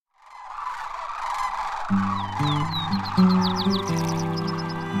From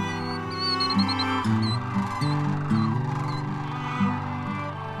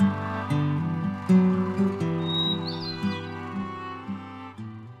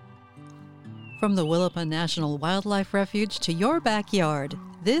the Willapa National Wildlife Refuge to your backyard,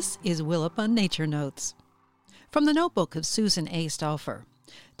 this is Willapa Nature Notes. From the notebook of Susan A. Stauffer,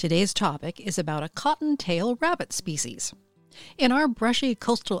 today's topic is about a cottontail rabbit species. In our brushy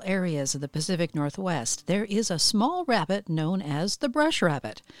coastal areas of the Pacific Northwest, there is a small rabbit known as the brush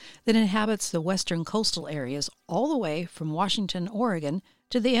rabbit that inhabits the western coastal areas all the way from Washington, Oregon,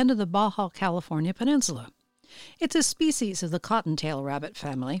 to the end of the Baja California Peninsula. It's a species of the cottontail rabbit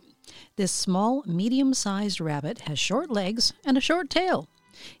family. This small, medium-sized rabbit has short legs and a short tail.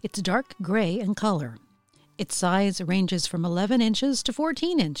 It's dark gray in color. Its size ranges from 11 inches to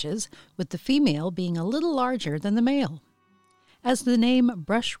 14 inches, with the female being a little larger than the male. As the name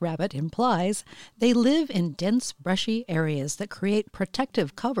brush rabbit implies, they live in dense, brushy areas that create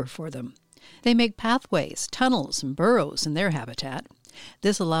protective cover for them. They make pathways, tunnels, and burrows in their habitat.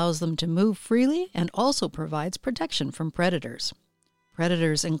 This allows them to move freely and also provides protection from predators.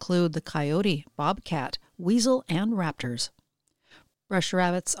 Predators include the coyote, bobcat, weasel, and raptors. Brush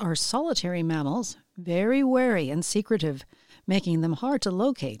rabbits are solitary mammals, very wary and secretive, making them hard to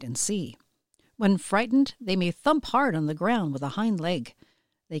locate and see. When frightened, they may thump hard on the ground with a hind leg.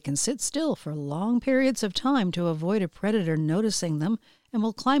 They can sit still for long periods of time to avoid a predator noticing them and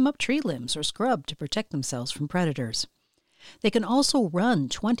will climb up tree limbs or scrub to protect themselves from predators. They can also run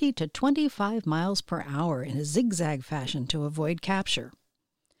 20 to 25 miles per hour in a zigzag fashion to avoid capture.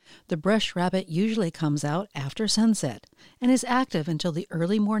 The brush rabbit usually comes out after sunset and is active until the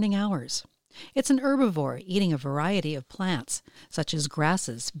early morning hours. It's an herbivore, eating a variety of plants, such as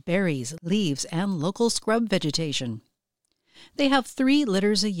grasses, berries, leaves, and local scrub vegetation. They have 3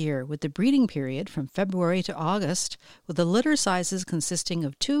 litters a year, with the breeding period from February to August, with the litter sizes consisting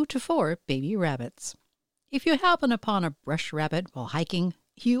of 2 to 4 baby rabbits. If you happen upon a brush rabbit while hiking,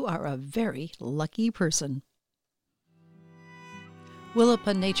 you are a very lucky person.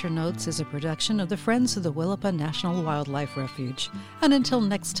 Willapa Nature Notes is a production of the Friends of the Willapa National Wildlife Refuge. And until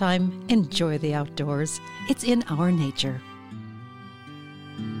next time, enjoy the outdoors. It's in our nature.